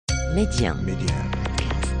ميديا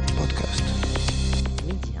بودكاست.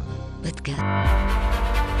 ميديا بودكاست.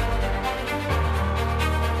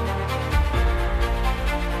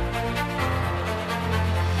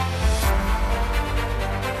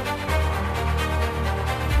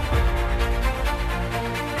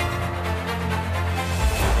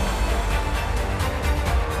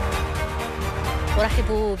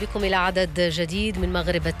 أرحب بكم إلى عدد جديد من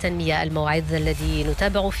مغرب التنمية، الموعد الذي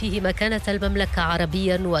نتابع فيه مكانة المملكة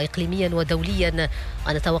عربيا وإقليميا ودوليا،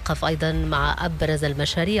 ونتوقف أيضا مع أبرز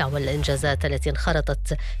المشاريع والإنجازات التي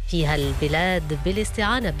انخرطت فيها البلاد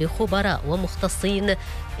بالاستعانة بخبراء ومختصين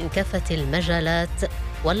من كافة المجالات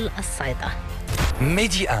والأصعدة.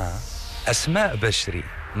 ميديا أسماء بشري،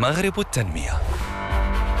 مغرب التنمية.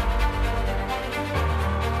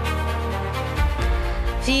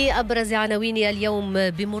 في أبرز عناوين اليوم: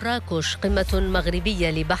 بمراكش قمة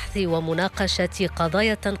مغربية لبحث ومناقشة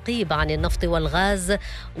قضايا التنقيب عن النفط والغاز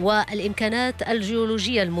والإمكانات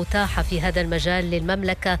الجيولوجية المتاحة في هذا المجال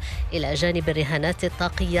للمملكة إلى جانب الرهانات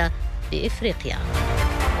الطاقية بإفريقيا.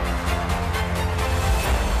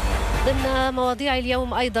 ضمن مواضيع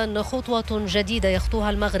اليوم أيضا: خطوة جديدة يخطوها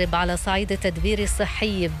المغرب على صعيد التدبير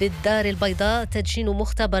الصحي بالدار البيضاء، تدشين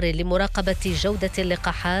مختبر لمراقبة جودة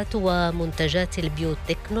اللقاحات ومنتجات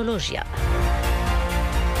البيوتكنولوجيا.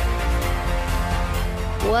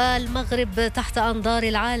 والمغرب تحت أنظار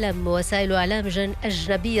العالم، وسائل إعلام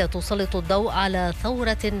أجنبية تسلط الضوء على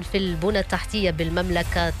ثورة في البنى التحتية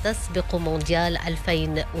بالمملكة تسبق مونديال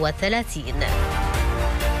 2030.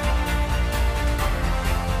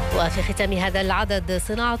 وفي ختام هذا العدد: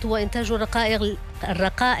 صناعة وإنتاج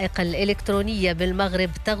الرقائق الإلكترونية بالمغرب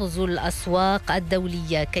تغزو الأسواق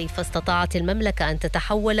الدولية، كيف استطاعت المملكة أن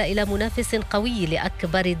تتحول إلى منافس قوي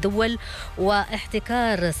لأكبر الدول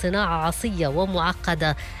واحتكار صناعة عصية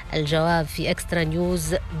ومعقدة؟ الجواب في إكسترا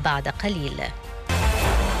نيوز بعد قليل.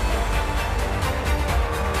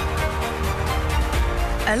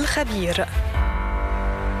 الخبير.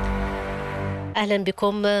 أهلا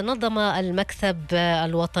بكم. نظم المكتب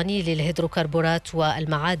الوطني للهيدروكربورات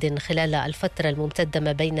والمعادن خلال الفترة الممتدة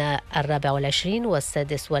ما بين 24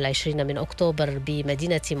 و26 من أكتوبر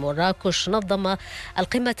بمدينة مراكش، نظم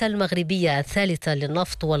القمة المغربية الثالثة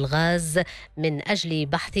للنفط والغاز من أجل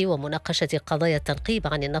بحث ومناقشة قضايا التنقيب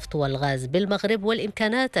عن النفط والغاز بالمغرب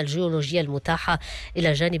والإمكانات الجيولوجية المتاحة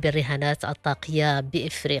إلى جانب الرهانات الطاقية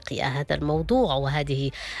بإفريقيا. هذا الموضوع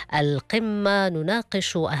وهذه القمة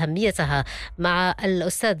نناقش أهميتها مع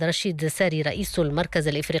الأستاذ رشيد ساري، رئيس المركز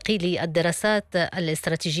الافريقي للدراسات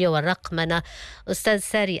الاستراتيجية والرقمنة. أستاذ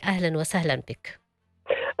ساري، أهلا وسهلا بك.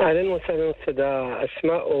 أهلا وسهلا أستاذة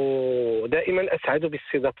أسماء، ودائما أسعد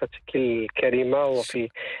باستضافتك الكريمة وفي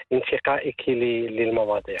انتقائك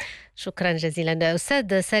للمواضيع. شكرا جزيلا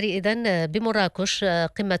أستاذ ساري. إذن بمراكش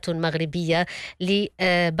قمة مغربية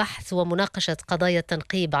لبحث ومناقشة قضايا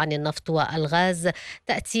التنقيب عن النفط والغاز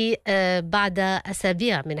تأتي بعد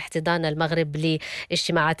أسابيع من احتضان المغرب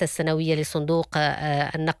للاجتماعات السنوية لصندوق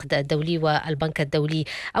النقد الدولي والبنك الدولي.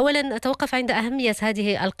 أولا أتوقف عند أهمية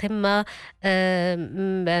هذه القمة.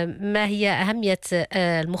 ما هي أهمية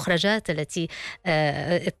المخرجات التي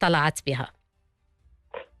اطلعت بها؟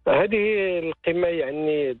 هذه القمة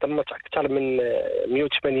يعني ضمت أكثر من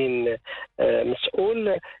 180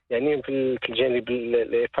 مسؤول يعني في الجانب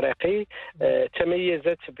الافريقي.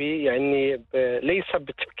 تميزت يعني ليس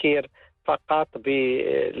بالتفكير فقط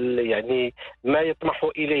يعني ما يطمح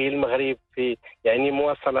إليه المغرب في يعني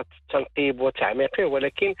مواصلة التنقيب وتعميقه،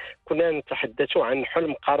 ولكن كنا نتحدث عن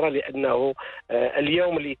حلم قارة، لأنه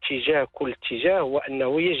اليوم الاتجاه كل اتجاه هو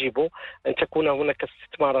أنه يجب أن تكون هناك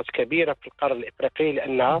استثمارات كبيرة في القارة الإفريقية،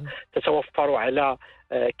 لأنها تتوفر على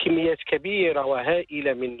كميات كبيرة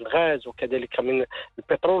وهائلة من الغاز وكذلك من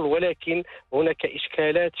البترول، ولكن هناك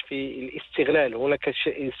إشكالات في الاستغلال، هناك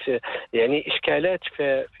يعني إشكالات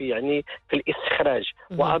في الاستخراج.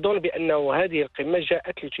 وأظن بأنه هذه القمة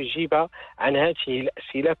جاءت لتجيب عن هذه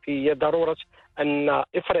الأسئلة في ضرورة أن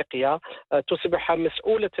إفريقيا تصبح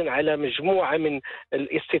مسؤولة على مجموعة من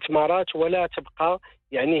الاستثمارات ولا تبقى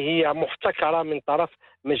يعني هي محتكرة من طرف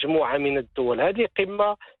مجموعة من الدول. هذه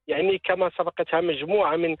قمة يعني كما سبقتها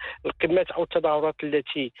مجموعة من القمات أو التظاهرات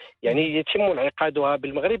التي يعني يتم انعقادها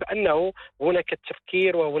بالمغرب، أنه هناك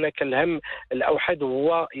التفكير وهناك الهم الأوحد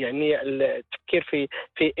هو يعني التفكير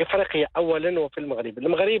في إفريقيا أولا وفي المغرب.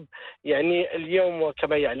 المغرب يعني اليوم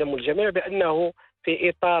كما يعلم الجميع بأنه في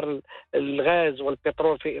إطار الغاز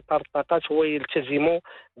والبترول، في إطار الطاقات، هو يلتزم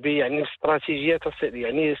يعني استراتيجية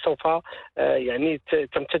يعني سوف يعني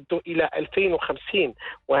تمتد إلى 2050،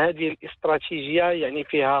 وهذه الاستراتيجية يعني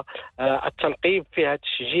فيها التنقيب، فيها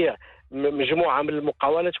تشجيع مجموعة من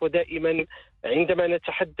المقاولات، ودائما عندما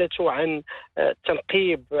نتحدث عن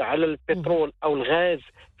التنقيب على البترول أو الغاز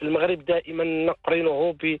في المغرب دائما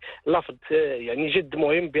نقرنه بلفظ يعني جد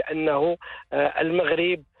مهم، بأنه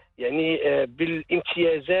المغرب يعني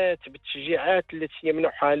بالامتيازات بالتشجيعات التي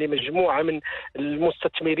يمنحها لمجموعة من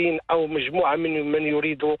المستثمرين أو مجموعة من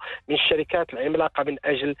يريدوا من الشركات العملاقة من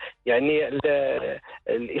أجل يعني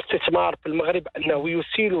الاستثمار في المغرب، أنه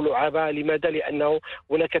يسيل لعابها. لماذا؟ لأنه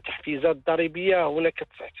هناك تحفيزات ضريبية، هناك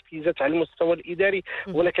تحفيزات على المستوى الإداري،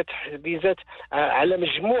 هناك تحفيزات على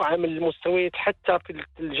مجموعة من المستويات، حتى في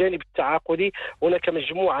الجانب التعاقدي هناك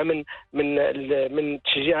مجموعة من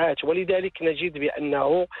التشجيعات. ولذلك نجد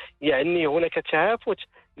بأنه يعني هناك تهافت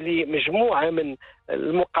لمجموعة من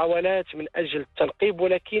المقاولات من أجل التنقيب،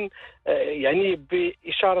 ولكن يعني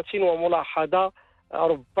بإشارة وملاحظة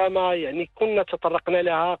ربما يعني كنا تطرقنا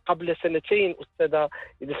لها قبل سنتين أستاذة،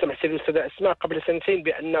 إذا سمحت لي أستاذة أسماء، قبل سنتين،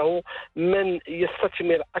 بأنه من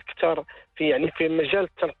يستثمر أكثر في مجال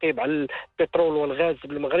التنقيب على البترول والغاز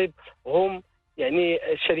بالمغرب هم يعني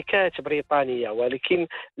شركات بريطانية، ولكن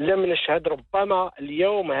لم نشهد. ربما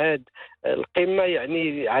اليوم هذه القمة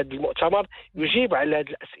يعني هذا المؤتمر يجيب على هذه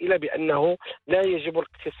الأسئلة، بأنه لا يجب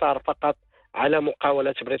الاقتصار فقط على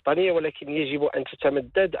مقاولات بريطانية، ولكن يجب أن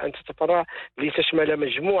تتمدد، أن تتفرع لتشمل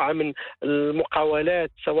مجموعة من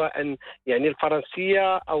المقاولات، سواء يعني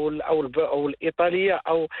الفرنسية أو الإيطالية،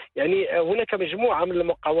 أو يعني هناك مجموعة من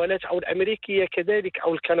المقاولات، أو الأمريكية كذلك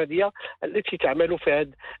أو الكندية، التي تعمل في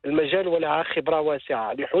هذا المجال ولها خبرة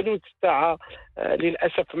واسعة. لحدود الساعة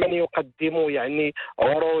للأسف من يقدم يعني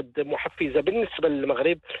عروض محفزة بالنسبة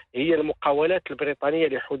للمغرب هي المقاولات البريطانية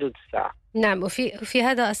لحدود الساعة. نعم، وفي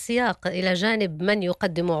هذا السياق إلى جانب من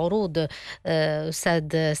يقدم عروض،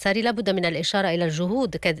 أستاذ ساري، لابد من الإشارة إلى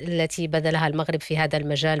الجهود التي بذلها المغرب في هذا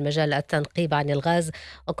المجال، مجال التنقيب عن الغاز.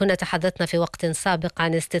 وكنا تحدثنا في وقت سابق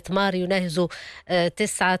عن استثمار يناهز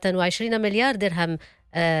 29 مليار درهم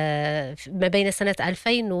ما بين سنة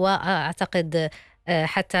 2000 وأعتقد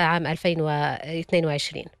حتى عام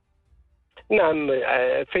 2022. نعم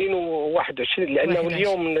 2021، لأنه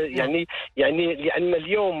اليوم يعني لأن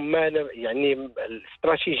اليوم ما يعني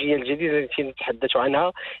الاستراتيجية الجديدة التي نتحدث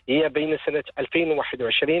عنها هي بين سنة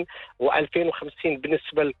 2021 و2050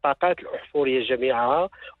 بالنسبة للطاقات الأحفورية جميعها،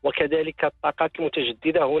 وكذلك الطاقات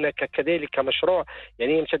المتجددة. هناك كذلك مشروع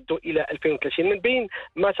يعني يمتد إلى 2030. من بين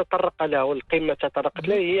ما تطرق له القمة تطرقت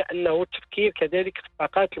له هي أنه التفكير كذلك في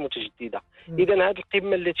الطاقات المتجددة. إذا هذه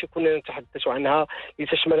القمة التي كنا نتحدث عنها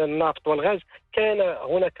لتشمل النفط والغاز، كان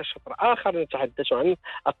هناك شطر آخر نتحدث عن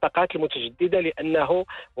الطاقات المتجددة، لأنه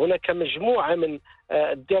هناك مجموعة من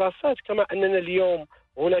الدراسات كما أننا اليوم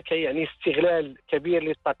هناك يعني استغلال كبير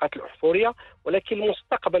للطاقات الأحفورية، ولكن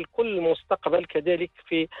المستقبل كل المستقبل كذلك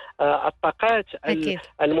في الطاقات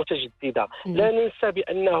المتجددة. لا ننسى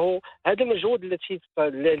بأنه هذا المجهود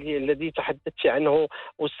الذي تحدثت عنه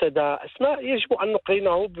أستاذة أسماء يجب أن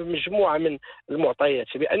نقرنه بمجموعة من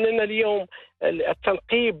المعطيات، بأننا اليوم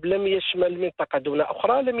التنقيب لم يشمل منطقة دون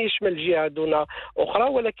أخرى، لم يشمل جهة دون أخرى،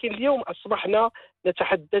 ولكن اليوم أصبحنا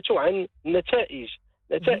نتحدث عن نتائج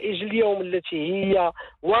اليوم التي هي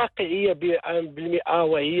واقعية بالمئة،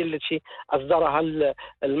 وهي التي أصدرها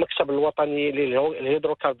المكتب الوطني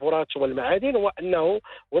للهيدروكربورات والمعادن، وأنه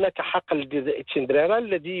هناك حقل تندريرا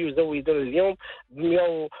الذي يزودنا اليوم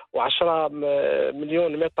 110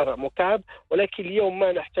 مليون متر مكعب، ولكن اليوم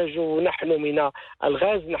ما نحتاجه نحن من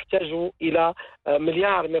الغاز نحتاج إلى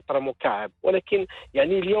مليار متر مكعب، ولكن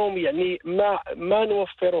يعني اليوم يعني ما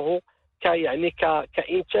نوفره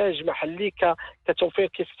كإنتاج محلي كتوفير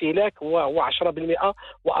كاستهلاك هو 10%.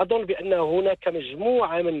 وأظن بأن هناك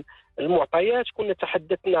مجموعة من المعطيات كنا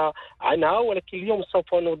تحدثنا عنها، ولكن اليوم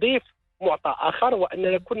سوف نضيف معطى آخر،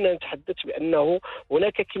 وأننا كنا نتحدث بأنه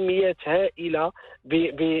هناك كميات هائلة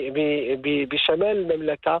بشمال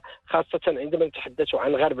المملكة، خاصة عندما نتحدث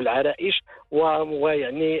عن غرب العرائش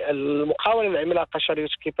ويعني المقاولة العملاقة شريط،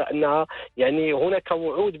 كيف أنها يعني هناك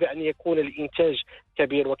وعود بأن يكون الإنتاج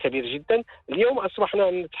كبير وكبير جدا. اليوم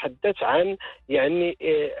أصبحنا نتحدث عن يعني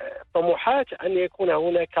طموحات أن يكون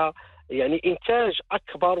هناك يعني إنتاج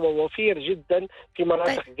أكبر ووفير جدا في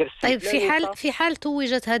مناطق قرسية. طيب في حال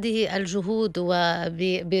توجت هذه الجهود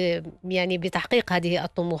يعني بتحقيق هذه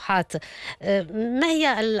الطموحات، ما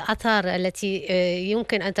هي الآثار التي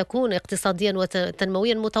يمكن أن تكون اقتصاديا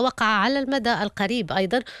وتنمويا متوقعة على المدى القريب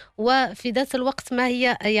أيضا، وفي ذات الوقت ما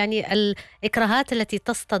هي يعني الإكراهات التي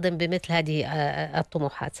تصطدم بمثل هذه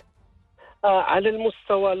الطموحات؟ على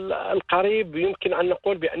المستوى القريب يمكن أن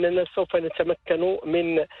نقول بأننا سوف نتمكن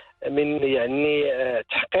من يعني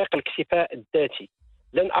تحقيق الاكتفاء الذاتي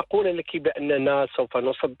لن أقول لك بأننا سوف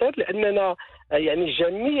نصدر، لأننا يعني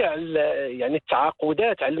جميع يعني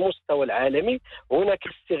التعاقدات على المستوى العالمي هناك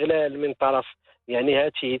استغلال من طرف يعني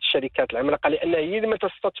هذه الشركات العملاقه، لان هي لما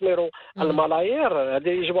تستثمر الملايير. هذا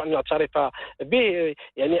يجب ان نعترف به،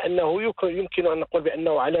 يعني انه يمكن ان نقول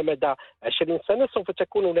بانه على مدى 20 سنه سوف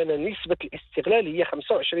تكون لنا نسبه الاستغلال هي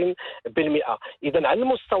 25%. اذا على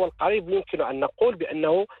المستوى القريب يمكن ان نقول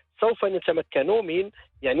بانه سوف نتمكن من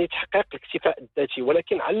يعني تحقيق الاكتفاء الذاتي،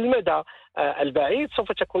 ولكن على المدى البعيد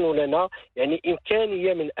سوف تكون لنا يعني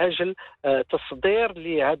إمكانية من أجل تصدير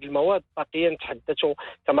لهذه المواد الطاقية. نتحدث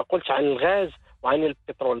كما قلت عن الغاز وعن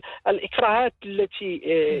البترول. الإكراهات التي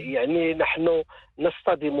يعني نحن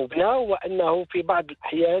نصطدم بها وأنه في بعض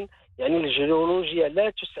الأحيان يعني الجيولوجية لا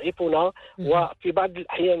تسعفنا، وفي بعض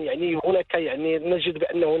الأحيان يعني هناك يعني نجد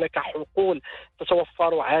بأن هناك حقول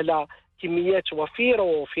تتوفر على كميات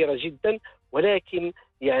وفيرة جدا، ولكن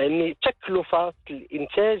يعني تكلفة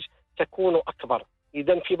الإنتاج تكون أكبر.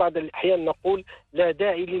 إذن في بعض الأحيان نقول لا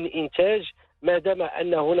داعي للإنتاج ما دام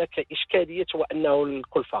أن هناك إشكالية وأنه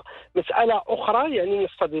الكلفة. مسألة أخرى يعني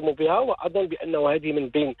نصطدم بها وأظن بأنه هذه من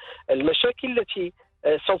بين المشاكل التي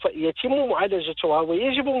سوف يتم معالجتها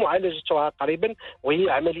ويجب معالجتها قريبا، وهي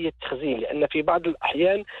عملية التخزين. لأن في بعض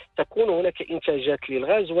الأحيان تكون هناك إنتاجات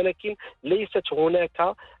للغاز ولكن ليست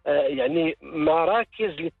هناك يعني مراكز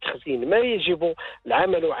للتخزين. ما يجب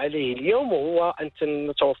العمل عليه اليوم هو أن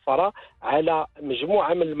نتوفر على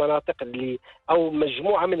مجموعة من المناطق أو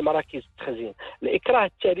مجموعة من مراكز التخزين. الإكراه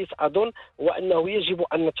الثالث أظن هو أنه يجب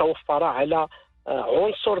أن نتوفر على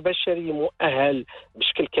عنصر بشري مؤهل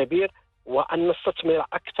بشكل كبير وأن نستثمر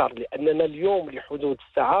أكثر، لأننا اليوم لحدود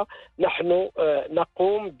الساعة نحن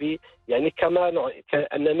نقوم ب يعني كما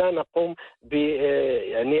أننا نقوم ب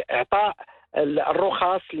يعني إعطاء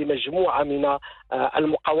الرخص لمجموعة من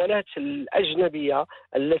المقاولات الأجنبية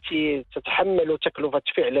التي تتحمل تكلفة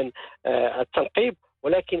فعلا التنقيب،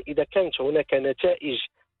 ولكن إذا كانت هناك نتائج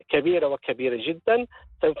كبيرة وكبيرة جدا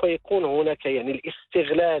سوف يكون هناك يعني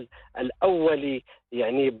الاستغلال الأولي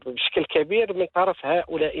يعني بشكل كبير من طرف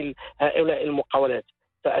هؤلاء المقاولات.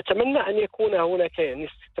 فأتمنى أن يكون هناك يعني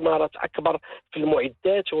استثمارات أكبر في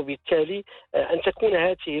المعدات، وبالتالي أن تكون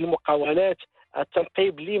هذه المقاولات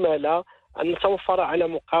التنقيب لما لا أن نتوفر على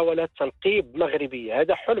مقاولات تنقيب مغربية.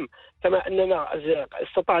 هذا حلم، كما أننا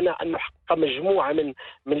استطعنا أن نحقق مجموعة من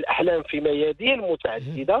الأحلام في ميادين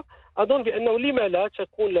متعددة. أظن بأنه لما لا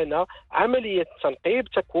تكون لنا عملية تنقيب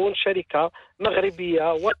تكون شركة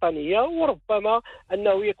مغربية وطنية، وربما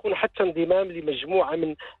أنه يكون حتى انضمام لمجموعة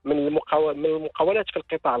من المقاولات في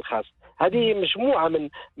القطاع الخاص. هذه مجموعة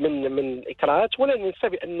من الإكراهات، ولا ننسى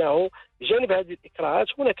بأنه جانب هذه الإكراهات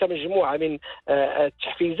هناك مجموعة من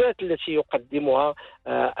التحفيزات التي يقدمها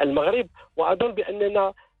المغرب. وأظن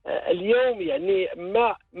بأننا اليوم يعني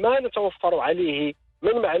ما نتوفر عليه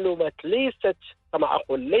من معلومات ليست كما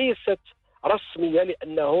أقول ليست رسمية،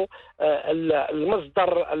 لأنه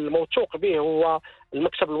المصدر الموثوق به هو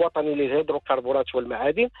المكتب الوطني للهيدروكربورات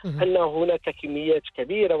والمعادن، أن هناك كميات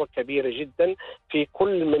كبيرة وكبيرة جدا في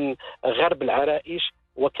كل من غرب العرائش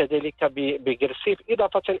وكذلك بقرسيف،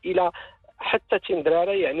 إضافة إلى حتى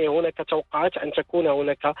تندرارة. يعني هناك توقعات أن تكون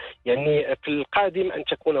هناك يعني في القادم أن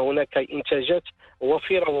تكون هناك إنتاجات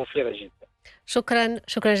وفيرة جدا.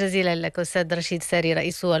 شكرا جزيلا لك أستاذ رشيد ساري،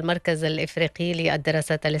 رئيس المركز الافريقي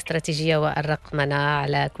للدراسات الاستراتيجية والرقمنة،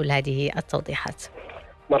 على كل هذه التوضيحات.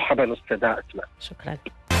 مرحبا أستاذة أسماء. شكرا.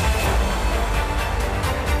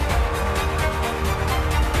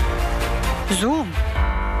 زوم.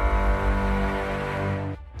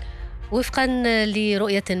 وفقا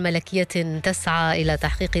لرؤية ملكية تسعى إلى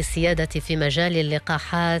تحقيق السيادة في مجال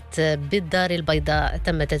اللقاحات بالدار البيضاء،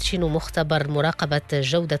 تم تدشين مختبر مراقبة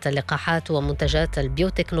جودة اللقاحات ومنتجات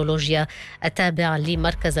البيوتكنولوجيا التابع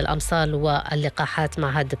لمركز الأمصال واللقاحات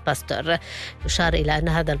معهد باستور. يشار إلى أن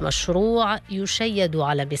هذا المشروع يشيد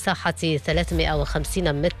على مساحة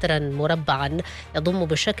 350 مترا مربعا، يضم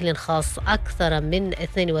بشكل خاص أكثر من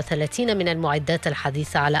 32 من المعدات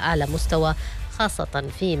الحديثة على أعلى مستوى، خاصة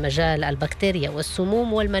في مجال البكتيريا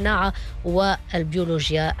والسموم والمناعة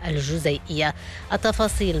والبيولوجيا الجزيئية.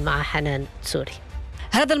 التفاصيل مع حنان سوري.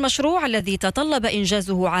 هذا المشروع الذي تطلب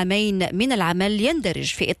إنجازه عامين من العمل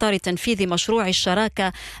يندرج في إطار تنفيذ مشروع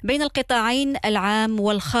الشراكة بين القطاعين العام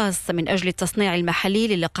والخاص من أجل التصنيع المحلي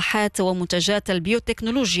للقاحات ومنتجات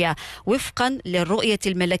البيوتكنولوجيا، وفقا للرؤية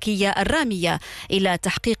الملكية الرامية إلى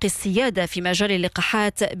تحقيق السيادة في مجال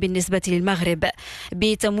اللقاحات بالنسبة للمغرب.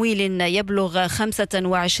 بتمويل يبلغ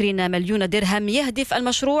 25 مليون درهم، يهدف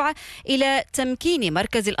المشروع إلى تمكين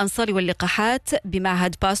مركز الأنصار واللقاحات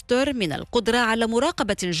بمعهد باستور من القدرة على مراقبة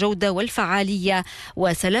مراقبة الجودة والفعالية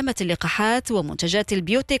وسلامة اللقاحات ومنتجات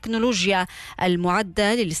البيوتكنولوجيا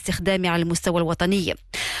المعدة للاستخدام على المستوى الوطني.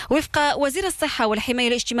 وفق وزير الصحة والحماية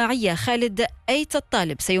الاجتماعية خالد أيت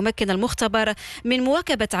الطالب، سيمكن المختبر من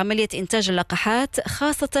مواكبة عملية إنتاج اللقاحات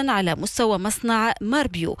خاصة على مستوى مصنع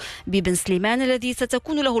ماربيو ببن سليمان الذي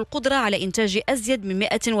ستكون له القدرة على إنتاج أزيد من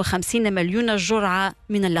 150 مليون جرعة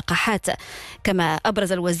من اللقاحات. كما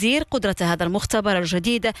أبرز الوزير قدرة هذا المختبر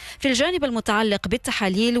الجديد في الجانب المتعلق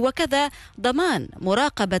بالتحاليل وكذا ضمان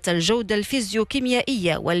مراقبة الجودة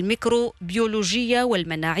الفيزيوكيميائية والميكروبيولوجية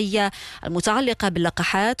والمناعية المتعلقة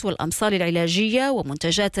باللقاحات والأمصال العلاجية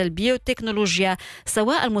ومنتجات البيوتكنولوجيا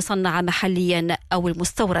سواء المصنعة محليا أو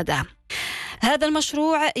المستوردة. هذا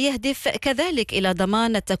المشروع يهدف كذلك إلى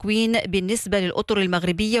ضمان التكوين بالنسبة للأطر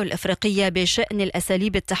المغربية والإفريقية بشأن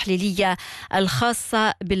الأساليب التحليلية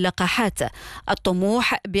الخاصة باللقاحات.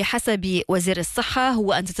 الطموح بحسب وزير الصحة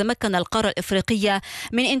هو أن تتمكن القارة الإفريقية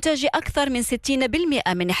من إنتاج أكثر من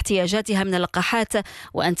 60% من احتياجاتها من اللقاحات،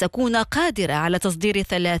 وأن تكون قادرة على تصدير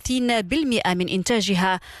 30% من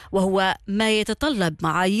إنتاجها، وهو ما يتطلب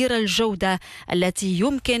معايير الجودة التي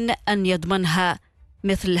يمكن أن يضمنها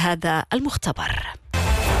مثل هذا المختبر.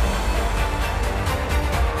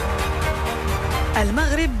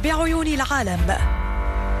 المغرب بعيون العالم.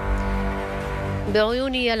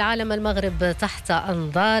 بعيون العالم، المغرب تحت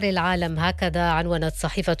أنظار العالم، هكذا عنونت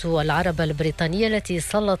صحيفة العرب البريطانية التي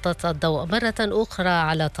سلطت الضوء مرة أخرى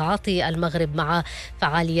على تعاطي المغرب مع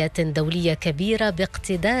فعاليات دولية كبيرة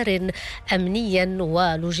باقتدار أمنيا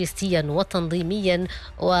ولوجستيا وتنظيميا،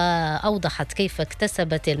 وأوضحت كيف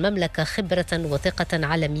اكتسبت المملكة خبرة وثقة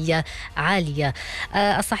عالمية عالية.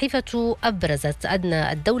 الصحيفة أبرزت أن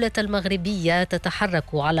الدولة المغربية تتحرك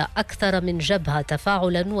على أكثر من جبهة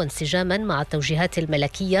تفاعلا وانسجاما مع التوجيهات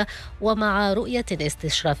الملكية ومع رؤية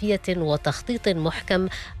استشرافية وتخطيط محكم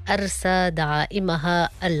أرسى دعائمها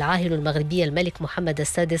العاهل المغربي الملك محمد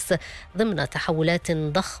السادس ضمن تحولات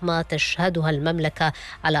ضخمة تشهدها المملكة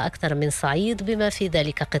على أكثر من صعيد بما في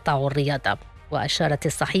ذلك قطاع الرياضة. وأشارت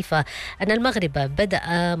الصحيفة أن المغرب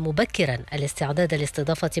بدأ مبكرا الاستعداد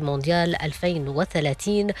لاستضافة مونديال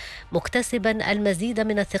 2030 مكتسبا المزيد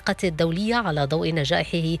من الثقة الدولية على ضوء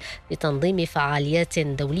نجاحه بتنظيم فعاليات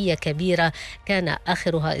دولية كبيرة كان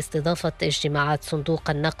آخرها استضافة اجتماعات صندوق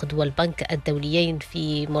النقد والبنك الدوليين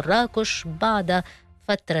في مراكش بعد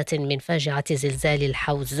فترة من فاجعة زلزال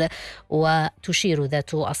الحوز. وتشير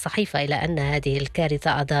ذات الصحيفة إلى أن هذه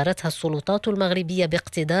الكارثة أدارتها السلطات المغربية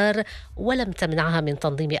باقتدار ولم تمنعها من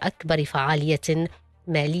تنظيم أكبر فعالية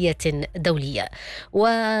مالية دولية.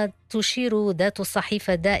 وتشير ذات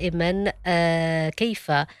الصحيفة دائما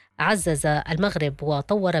كيف عزز المغرب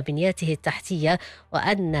وطور بنياته التحتية،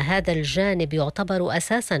 وأن هذا الجانب يعتبر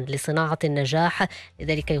أساسا لصناعة النجاح.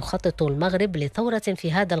 لذلك يخطط المغرب لثورة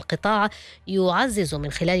في هذا القطاع يعزز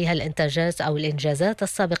من خلالها الإنتاجات أو الإنجازات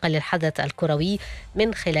السابقة للحدث الكروي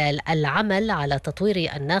من خلال العمل على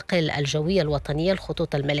تطوير الناقل الجوي الوطني،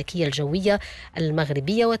 الخطوط الملكية الجوية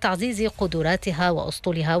المغربية، وتعزيز قدراتها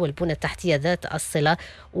وأسطولها والبنى التحتية ذات الصلة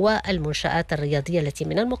والمنشآت الرياضية التي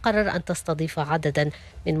من المقرر أن تستضيف عددا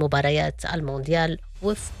من مباريات المونديال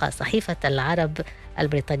وفق صحيفة العرب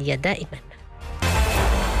البريطانية دائما.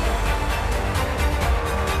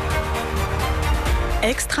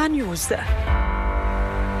 إكسترا نيوز.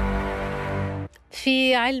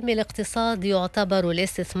 في علم الاقتصاد يعتبر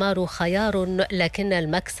الاستثمار خيار لكن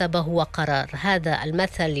المكسب هو قرار. هذا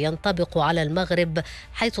المثل ينطبق على المغرب،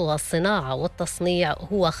 حيث الصناعة والتصنيع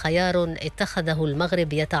هو خيار اتخذه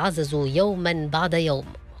المغرب يتعزز يوما بعد يوم.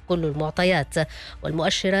 كل المعطيات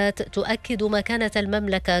والمؤشرات تؤكد مكانة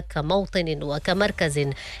المملكة كموطن وكمركز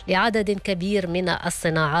لعدد كبير من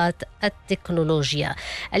الصناعات التكنولوجيا.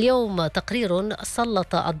 اليوم تقرير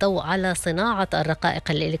سلط الضوء على صناعة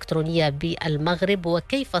الرقائق الإلكترونية بالمغرب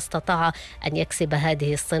وكيف استطاع أن يكسب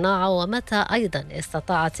هذه الصناعة، ومتى أيضا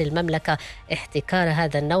استطاعت المملكة احتكار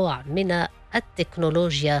هذا النوع من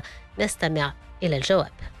التكنولوجيا. نستمع إلى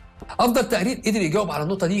الجواب. افضل تقرير قدر يجاوب على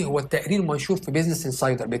النقطه دي هو التقرير المنشور في بيزنس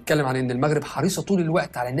انسايدر، بيتكلم عن ان المغرب حريصه طول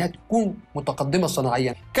الوقت على انها تكون متقدمه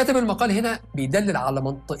صناعيا. كاتب المقال هنا بيدلل على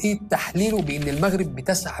منطقيه تحليله بان المغرب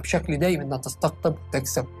بتسعى بشكل دائم انها تستقطب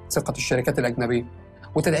وتكسب ثقه الشركات الاجنبيه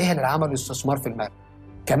وتدعيها للعمل والاستثمار في المغرب.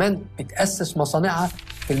 كمان بتاسس مصانعها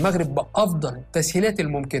في المغرب بافضل التسهيلات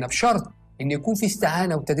الممكنه، بشرط ان يكون في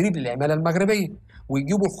استعانه وتدريب للعماله المغربيه،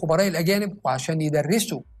 ويجيبوا الخبراء الاجانب وعشان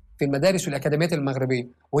يدرسوا في المدارس والأكاديميات المغربية،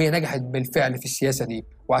 وهي نجحت بالفعل في السياسة دي.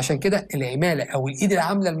 وعشان كده العمالة أو الإيد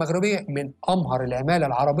العاملة المغربية من أمهر العمالة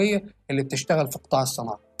العربية اللي بتشتغل في قطاع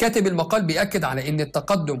الصناعة. كاتب المقال بيأكد على أن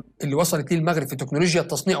التقدم اللي وصلت ليه المغرب في تكنولوجيا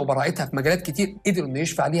التصنيع وبراعتها في مجالات كتير قدروا أن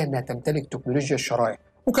يشفع ليها أنها تمتلك تكنولوجيا الشرائع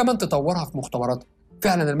وكمان تطورها في مختبراتها.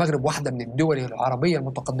 فعلا المغرب واحدة من الدول العربية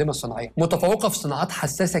المتقدمة الصناعية، متفوقة في صناعات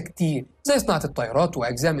حساسة كتير زي صناعة الطائرات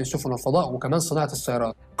وأجزاء من سفن الفضاء وكمان صناعة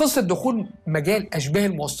السيارات. قصة دخول مجال أشباه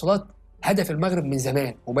الموصلات هدف المغرب من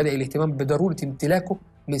زمان، وبدأ الاهتمام بضرورة امتلاكه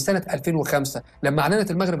من سنة 2005 لما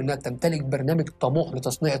أعلنت المغرب أنها تمتلك برنامج طموح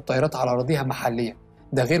لتصنيع الطائرات على أراضيها محليا،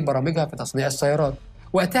 ده غير برامجها في تصنيع السيارات.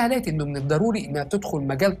 وقتها لقيت انه من الضروري انها تدخل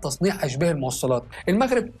مجال تصنيع اشباه الموصلات.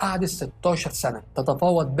 المغرب قعدت 16 سنه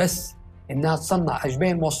تتفاوض بس انها تصنع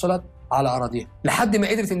اشباه الموصلات على اراضيها، لحد ما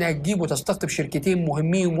قدرت انها تجيب وتستقطب شركتين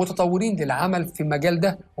مهمين ومتطورين للعمل في المجال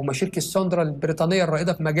ده، هما شركه ساندرا البريطانيه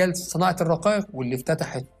الرائده في مجال صناعه الرقائق واللي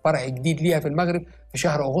افتتحت فرع جديد ليها في المغرب في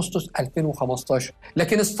شهر اغسطس 2015.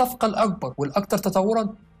 لكن الصفقه الاكبر والاكثر تطورا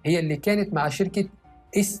هي اللي كانت مع شركه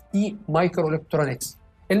ST مايكرو الكترونكس.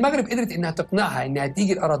 المغرب قدرت انها تقنعها انها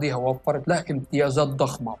تيجي لاراضيها ووفرت لها امتيازات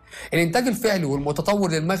ضخمه. الانتاج الفعلي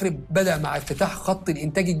والمتطور للمغرب بدا مع افتتاح خط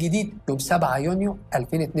الانتاج الجديد يوم 7 يونيو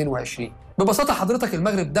 2022. ببساطه حضرتك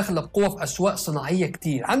المغرب داخله بقوه في اسواق صناعيه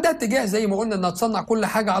كتير، عندها اتجاه زي ما قلنا انها تصنع كل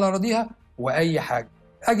حاجه على اراضيها واي حاجه،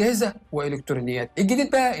 اجهزه والكترونيات.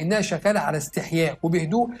 الجديد بقى انها شغاله على استحياء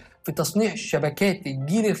وبهدوء في تصنيع شبكات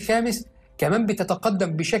الجيل الخامس، كمان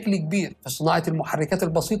بتتقدم بشكل كبير في صناعة المحركات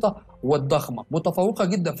البسيطة والضخمة، متفوقة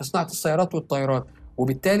جدا في صناعة السيارات والطائرات،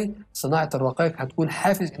 وبالتالي صناعة الرقائق هتكون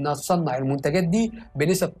حافز إنها تصنع المنتجات دي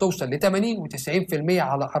بنسب توصل ل 80 و90%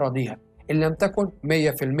 على أراضيها، إن لم تكن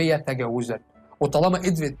 100% تجاوزا. وطالما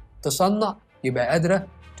قدرت تصنع يبقى قادرة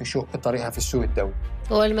تشق طريقها في السوق الدولي.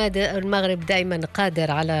 والمغرب دائما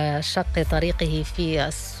قادر على شق طريقه في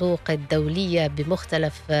السوق الدولية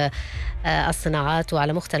بمختلف الصناعات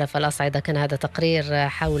وعلى مختلف الأصعدة. كان هذا تقرير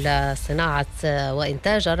حول صناعة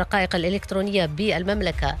وإنتاج الرقائق الإلكترونية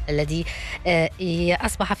بالمملكة الذي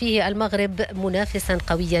أصبح فيه المغرب منافسا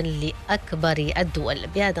قويا لأكبر الدول.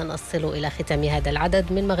 بهذا نصل إلى ختام هذا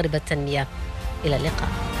العدد من مغرب التنمية. إلى اللقاء.